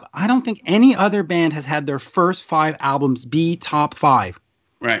looked it up. I don't think any other band has had their first 5 albums be top 5.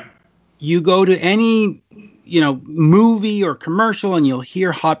 Right. You go to any, movie or commercial and you'll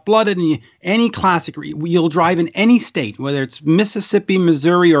hear Hot Blooded, and any classic, you'll drive in any state, whether it's Mississippi,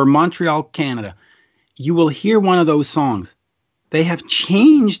 Missouri, or Montreal, Canada, you will hear one of those songs. They have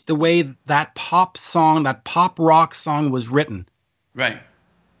changed the way that pop rock song was written. Right.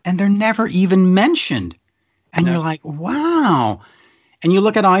 And they're never even mentioned. And you're like, wow. And you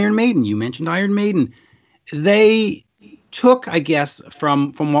look at Iron Maiden. You mentioned Iron Maiden. They took, I guess,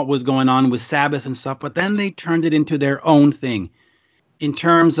 from what was going on with Sabbath and stuff, but then they turned it into their own thing in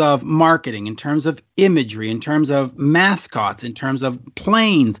terms of marketing, in terms of imagery, in terms of mascots, in terms of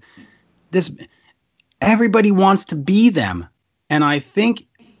planes. Everybody wants to be them. And I think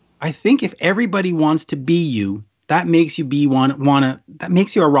if everybody wants to be you, that makes you that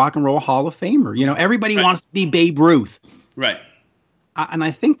makes you a Rock and Roll Hall of Famer. Everybody wants to be Babe Ruth. Right. And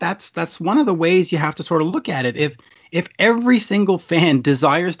I think that's one of the ways you have to sort of look at it. If every single fan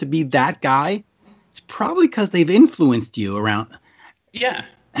desires to be that guy, it's probably because they've influenced you around. Yeah.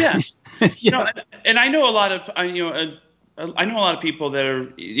 Yeah. And I know a lot of people that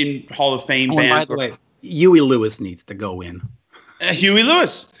are in Hall of Fame bands. By the way, Huey Lewis needs to go in. Huey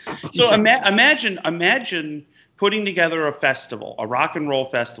Lewis. So imagine putting together a festival, a rock and roll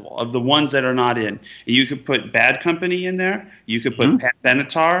festival of the ones that are not in. You could put Bad Company in there. You could put Pat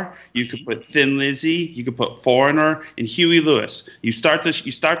Benatar. You could put Thin Lizzy. You could put Foreigner and Huey Lewis. You start the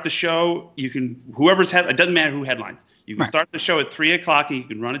show. You can it doesn't matter who headlines. You can start the show at 3:00 and you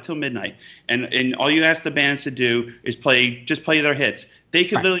can run it till midnight. And all you ask the bands to do is play their hits. They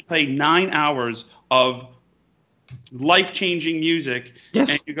could literally play 9 hours of life-changing music. Yes.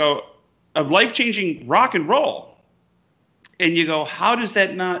 And you go of life-changing rock and roll. And you go, how does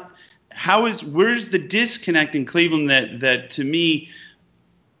that not? Where's the disconnect in Cleveland that to me,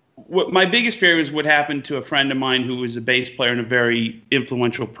 what my biggest fear was what happened to a friend of mine who was a bass player in a very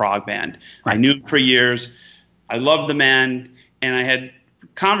influential prog band. Right. I knew him for years. I loved the man, and I had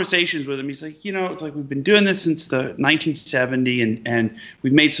conversations with him. He's like, it's like we've been doing this since the 1970, and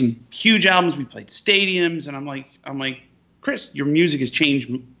we've made some huge albums. We played stadiums, and I'm like, Chris, your music has changed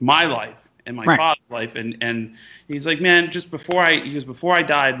my life and my father's life, and he's like, man, before I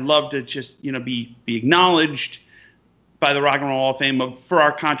die, I'd love to just be acknowledged by the Rock and Roll Hall of Fame for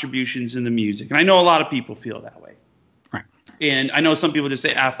our contributions in the music. And I know a lot of people feel that way. Right. And I know some people just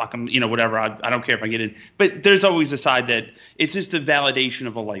say, fuck them, whatever. I don't care if I get in. But there's always a side that it's just the validation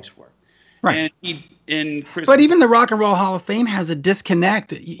of a life's work. Right. And Chris. But even the Rock and Roll Hall of Fame has a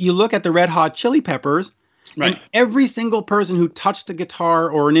disconnect. You look at the Red Hot Chili Peppers. Right. And every single person who touched a guitar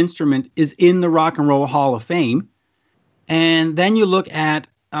or an instrument is in the Rock and Roll Hall of Fame. And then you look at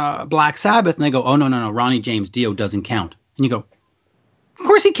Black Sabbath and they go, oh, no, Ronnie James Dio doesn't count. And you go, of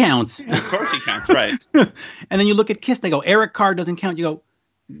course he counts. Yeah, of course he counts, right. And then you look at Kiss, they go, Eric Carr doesn't count. You go,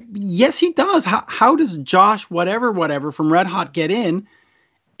 yes, he does. How does Josh whatever from Red Hot get in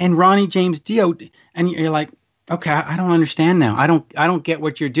and Ronnie James Dio? And you're like, okay, I don't understand now. I don't get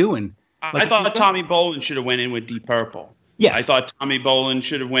what you're doing. I thought Tommy Bolin should have went in with Deep Purple. Yes. I thought Tommy Bolin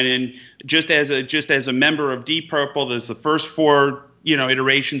should have went in just as a member of Deep Purple. There's the first 4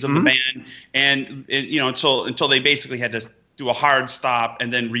 iterations of the band, and until they basically had to do a hard stop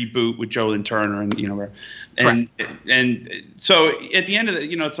and then reboot with Joe Lynn Turner and so at the end of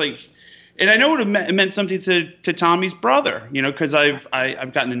it, it's like, and I know it meant something to Tommy's brother, because I've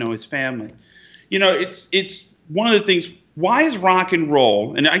gotten to know his family. It's one of the things. Why is rock and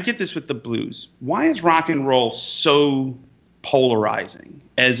roll, and I get this with the blues, why is rock and roll so polarizing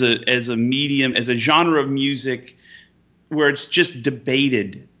as a medium, as a genre of music where it's just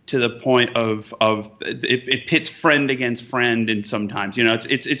debated to the point of it pits friend against friend, and sometimes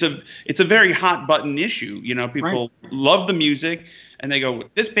it's a very hot button issue. People love the music and they go,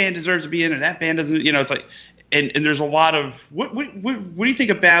 this band deserves to be in it, that band doesn't. It's like, and there's a lot of what do you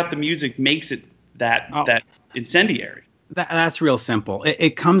think about the music makes it that incendiary? That's real simple.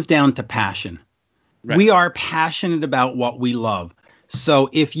 It comes down to passion. Right. We are passionate about what we love. So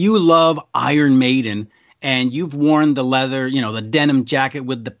if you love Iron Maiden and you've worn the leather, the denim jacket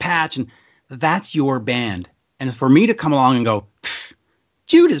with the patch, and that's your band. And for me to come along and go,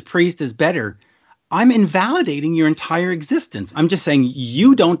 Judas Priest is better, I'm invalidating your entire existence. I'm just saying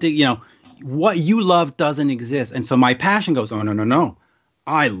you don't, what you love doesn't exist. And so my passion goes, oh, no.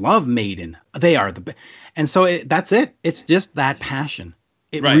 I love Maiden. They are the best. And so that's it. It's just that passion.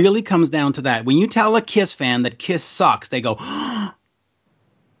 It really comes down to that. When you tell a Kiss fan that Kiss sucks, they go,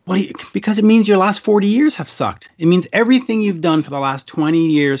 because it means your last 40 years have sucked. It means everything you've done for the last 20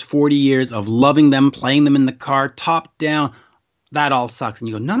 years, 40 years of loving them, playing them in the car, top down, that all sucks. And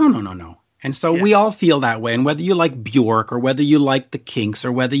you go, no. And so we all feel that way. And whether you like Bjork or whether you like the Kinks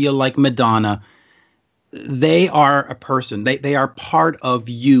or whether you like Madonna, they are a person. They are part of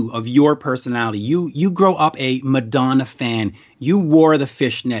you, of your personality. You grow up a Madonna fan. You wore the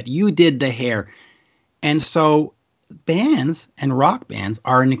fishnet. You did the hair. And so bands and rock bands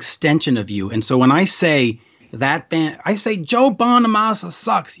are an extension of you. And so when I say that band, I say Joe Bonamassa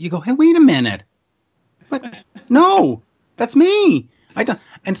sucks. You go, hey, wait a minute. But no, that's me. I don't.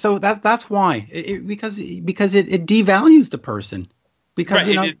 And so that's why. Because it devalues the person. Because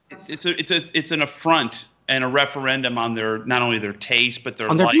it's an affront and a referendum on not only their taste but their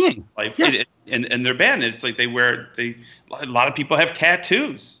being. Yes. And their band. It's like a lot of people have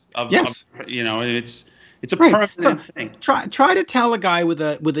tattoos of and it's a permanent thing. Try to tell a guy with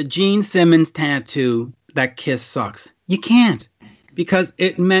a Gene Simmons tattoo that Kiss sucks. You can't, because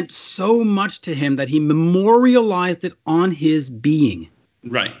it meant so much to him that he memorialized it on his being.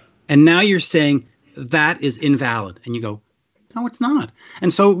 Right. And now you're saying that is invalid, and you go, no, it's not.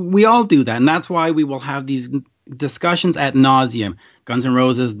 And so we all do that. And that's why we will have these discussions ad nauseum. Guns N'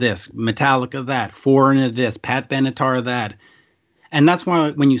 Roses this, Metallica that, Foreigner this, Pat Benatar that. And that's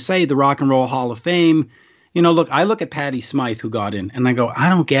why when you say the Rock and Roll Hall of Fame, I look at Patti Smythe, who got in, and I go, I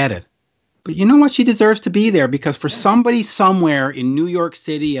don't get it. But you know what? She deserves to be there, because for somebody somewhere in New York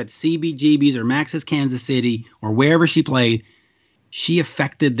City at CBGB's or Max's Kansas City or wherever she played, she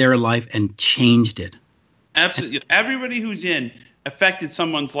affected their life and changed it. Absolutely. Everybody who's in affected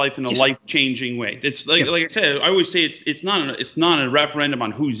someone's life in a life-changing way. It's like I said, I always say it's not a referendum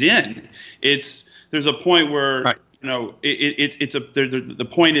on who's in. There's a point where the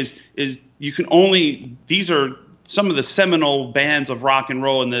point is you can only, these are some of the seminal bands of rock and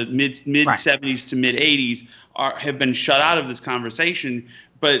roll in the mid 70s to mid 80s have been shut out of this conversation.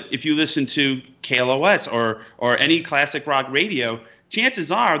 But if you listen to KLOS or any classic rock radio,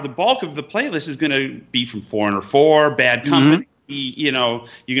 chances are the bulk of the playlist is going to be from Foreigner 4, Bad Company. Mm-hmm. You're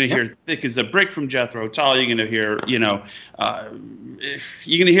going to hear Thick as a Brick from Jethro Tull. You're going to hear, you're going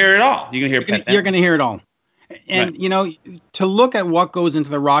to hear it all. You're going to hear it all. And, to look at what goes into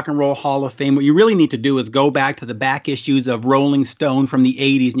the Rock and Roll Hall of Fame, what you really need to do is go back to the back issues of Rolling Stone from the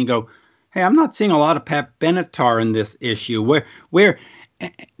 80s, and you go, hey, I'm not seeing a lot of Pat Benatar in this issue. Where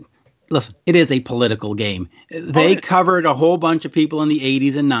listen, it is a political game. They covered a whole bunch of people in the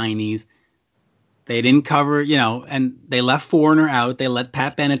 80s and 90s. They didn't cover, and they left Foreigner out. They let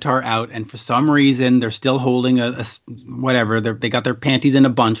Pat Benatar out. And for some reason, they're still holding a whatever. They got their panties in a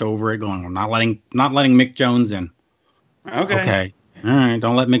bunch over it, going, I'm not letting Mick Jones in. Okay. All right.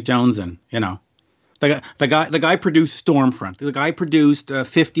 Don't let Mick Jones in. The guy produced Stormfront. The guy produced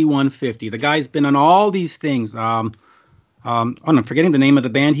 5150. The guy's been on all these things. I'm forgetting the name of the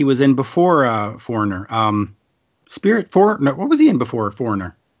band he was in before Foreigner. Spirit Foreigner. What was he in before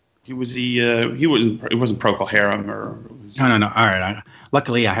Foreigner? It wasn't Procol Harum or. No. All right.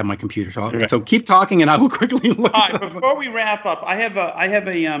 Luckily, I have my computer, so keep talking, and I will quickly look. All right. Before we wrap up, I have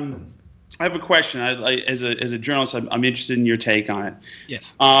a question. As a journalist, I'm interested in your take on it.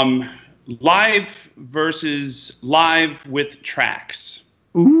 Yes. Live versus live with tracks.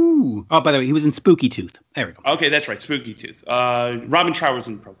 Ooh. Oh, by the way, he was in Spooky Tooth. There we go. Okay, that's right, Spooky Tooth. Robin Trower was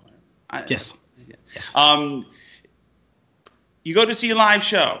in Procol Harum. Yes. You go to see a live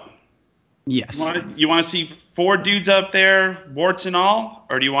show. Yes. You want to see four dudes up there, warts and all,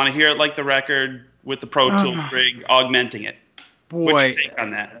 or do you want to hear it like the record with the Pro Tools rig augmenting it? Boy, what's your take on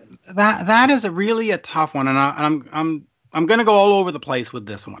that? That is really a tough one, and I'm going to go all over the place with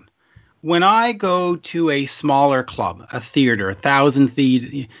this one. When I go to a smaller club, a theater, 1,000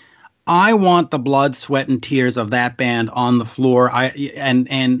 feet, I want the blood, sweat, and tears of that band on the floor.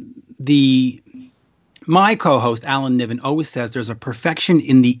 My co-host Alan Niven always says there's a perfection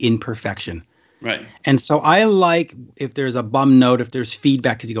in the imperfection. Right. And so I like if there's a bum note, if there's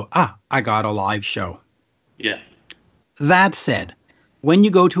feedback, because you go, I got a live show. Yeah. That said, when you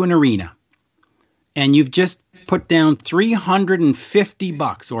go to an arena and you've just put down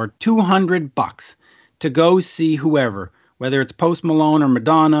 $350 or $200 to go see whoever, whether it's Post Malone or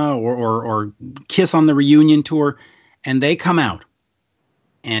Madonna or Kiss on the reunion tour, and they come out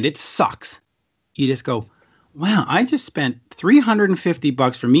and it sucks. You just go, wow, I just spent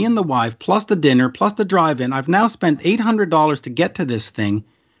 $350 for me and the wife, plus the dinner, plus the drive-in. I've now spent $800 to get to this thing,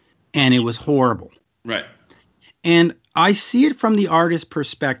 and it was horrible. Right. And I see it from the artist's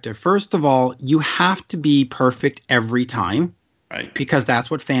perspective. First of all, you have to be perfect every time. Right. Because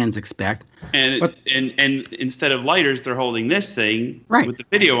that's what fans expect. And instead of lighters, they're holding this thing with the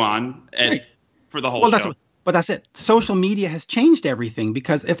video on for the whole show. But that's it. Social media has changed everything,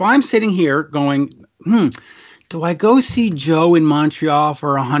 because if I'm sitting here going, do I go see Joe in Montreal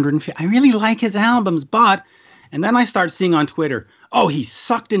for 150? I really like his albums, and then I start seeing on Twitter, he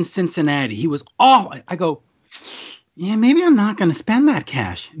sucked in Cincinnati. He was awful. I go, yeah, maybe I'm not going to spend that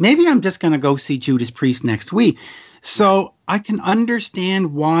cash. Maybe I'm just going to go see Judas Priest next week. So I can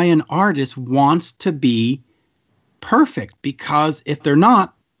understand why an artist wants to be perfect, because if they're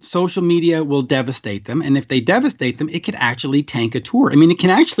not, social media will devastate them. And if they devastate them, it could actually tank a tour. I mean, it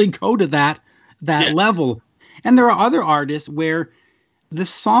can actually go to that level. And there are other artists where the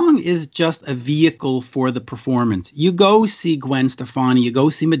song is just a vehicle for the performance. You go see Gwen Stefani, you go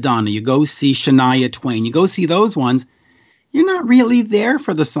see Madonna, you go see Shania Twain, you go see those ones. You're not really there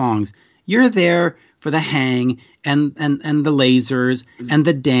for the songs. You're there for the hang and the lasers and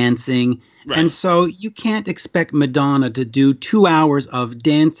the dancing. Right. And so you can't expect Madonna to do 2 hours of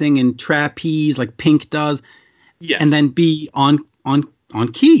dancing and trapeze like Pink does, and then be on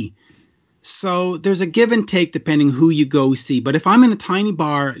key. So there's a give and take depending who you go see. But if I'm in a tiny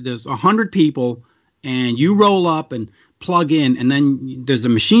bar, there's 100 people, and you roll up and plug in, and then there's a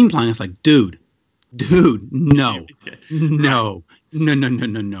machine playing, it's like, dude, no.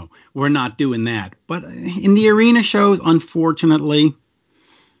 We're not doing that. But in the arena shows, unfortunately.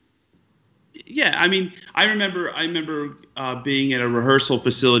 Yeah, I mean, I remember being at a rehearsal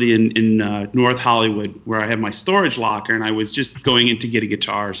facility in North Hollywood where I had my storage locker, and I was just going in to get a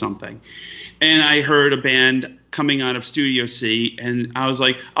guitar or something. And I heard a band coming out of Studio C, and I was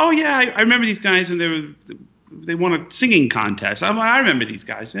like, oh, yeah, I remember these guys, and they won a singing contest. I'm like, I remember these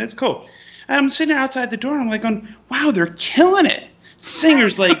guys. That's cool. And I'm sitting outside the door, and I'm like going, wow, they're killing it.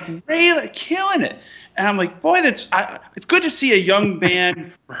 Singers really killing it. And I'm like, boy, it's good to see a young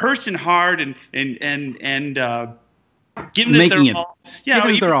band rehearsing hard and giving it their all. Yeah,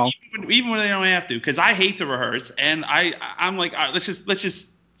 even when they don't have to, because I hate to rehearse, and I'm like, all right, let's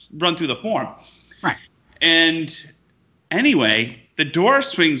just run through the form. Right. And anyway, the door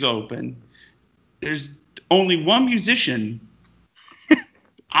swings open. There's only one musician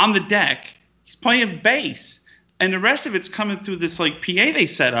on the deck. He's playing bass, and the rest of it's coming through this PA they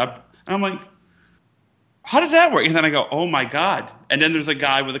set up. And I'm like, how does that work? And then I go, oh my God. And then there's a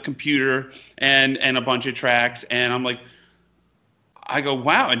guy with a computer and a bunch of tracks. And I'm like, I go,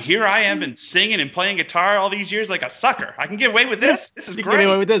 wow. And here I am been singing and playing guitar all these years like a sucker. I can get away with this. This is great. Get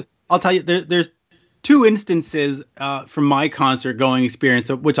away with this. I'll tell you, there's two instances from my concert going experience,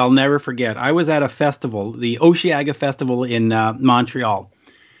 which I'll never forget. I was at a festival, the Osheaga Festival in Montreal.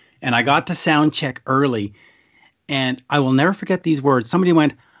 And I got to sound check early. And I will never forget these words. Somebody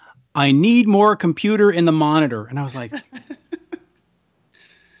went, I need more computer in the monitor. And I was like,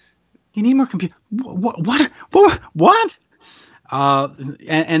 you need more computer? What?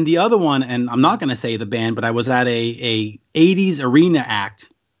 And the other one, and I'm not going to say the band, but I was at a 80s arena act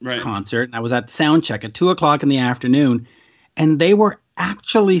concert. And I was at sound check at 2:00 in the afternoon. And they were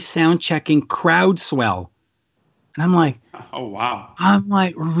actually sound checking Crowd Swell. And I'm like, oh, wow. I'm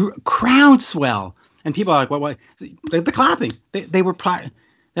like, Crowd Swell. And people are like, what? They're clapping. They were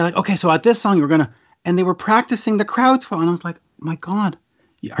they're like, okay, so at this song, and they were practicing the Crowd Swell. And I was like, my God,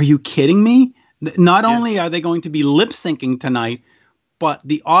 are you kidding me? Not only are they going to be lip syncing tonight, but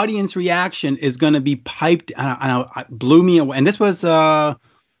the audience reaction is going to be piped. And it blew me away. And this was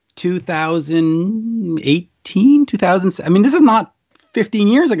 2018, 2007. I mean, this is not 15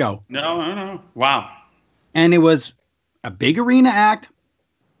 years ago. No. Wow. And it was a big arena act,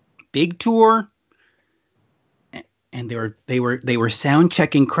 big tour. And they were sound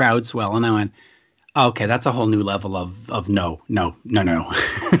checking Crowd Swell, and I went, Okay, that's a whole new level of no. I've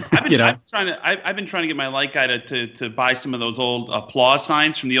been trying to get my light guy to buy some of those old applause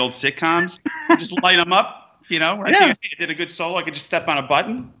signs from the old sitcoms. Just light them up, I think I did a good solo. I could just step on a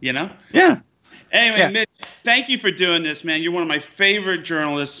button, Yeah. Anyway, Mitch, thank you for doing this, man. You're one of my favorite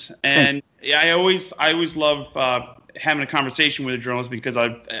journalists, and I always love having a conversation with a journalist, because I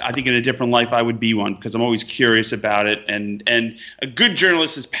think in a different life I would be one, because I'm always curious about it, and a good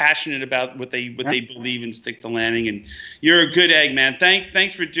journalist is passionate about what they believe and stick the landing. And you're a good egg, man.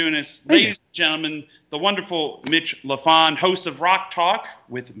 Thanks for doing this, ladies and gentlemen. The wonderful Mitch Lafon, host of Rock Talk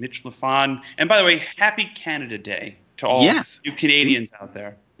with Mitch Lafon. And by the way, happy Canada Day to all you Canadians out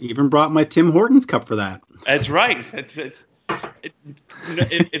there. Even brought my Tim Hortons cup for that. That's right. If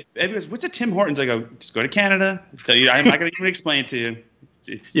everyone's, what's a Tim Hortons? I go, just go to Canada. So I'm not going to even explain it to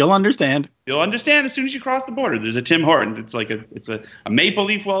you. You'll understand. You'll understand as soon as you cross the border. There's a Tim Hortons. It's like a Maple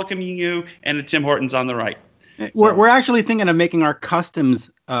Leaf welcoming you, and a Tim Hortons on the right. We're actually thinking of making our customs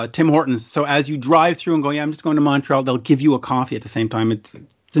Tim Hortons. So as you drive through and go, I'm just going to Montreal, they'll give you a coffee at the same time. It's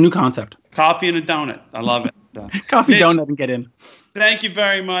a new concept. Coffee and a donut. I love it. Coffee, donut, and get in. Thank you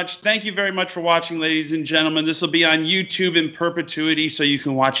very much. Thank you very much for watching, ladies and gentlemen. This will be on YouTube in perpetuity, so you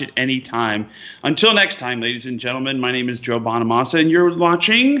can watch it anytime. Until next time, ladies and gentlemen, my name is Joe Bonamassa, and you're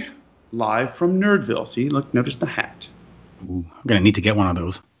watching live from Nerdville. See, look, notice the hat. Ooh, I'm going to need to get one of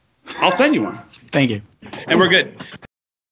those. I'll send you one. Thank you. And we're good.